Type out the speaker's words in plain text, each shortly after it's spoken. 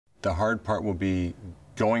The hard part will be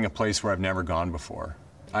going a place where I've never gone before.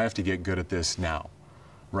 I have to get good at this now,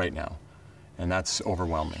 right now, and that's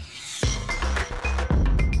overwhelming.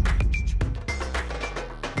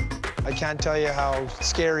 I can't tell you how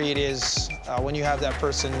scary it is when you have that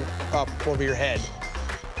person up over your head.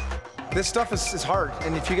 This stuff is hard,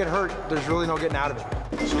 and if you get hurt, there's really no getting out of it.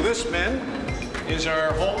 So this, men, is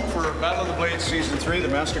our home for Battle of the Blades Season 3, the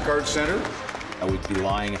MasterCard Center. I would be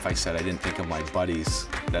lying if I said I didn't think of my buddies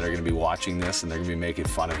that are going to be watching this and they're going to be making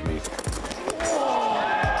fun of me.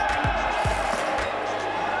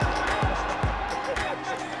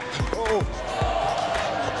 Oh.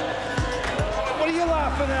 What are you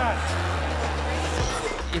laughing at?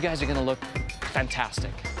 You guys are going to look fantastic.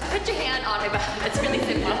 Put your hand on my back. It's really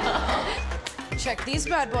simple. Check these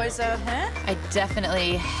bad boys out, huh? I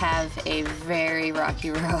definitely have a very rocky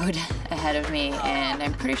road ahead of me, and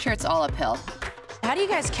I'm pretty sure it's all uphill. How do you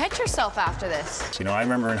guys catch yourself after this? You know, I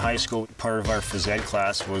remember in high school, part of our phys ed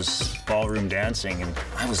class was ballroom dancing, and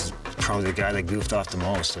I was probably the guy that goofed off the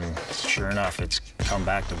most, and sure enough, it's come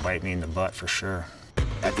back to bite me in the butt for sure.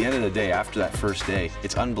 At the end of the day, after that first day,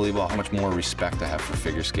 it's unbelievable how much more respect I have for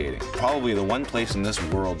figure skating. Probably the one place in this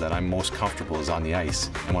world that I'm most comfortable is on the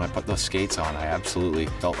ice. And when I put those skates on, I absolutely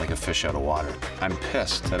felt like a fish out of water. I'm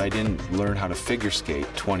pissed that I didn't learn how to figure skate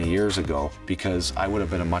 20 years ago because I would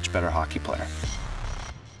have been a much better hockey player.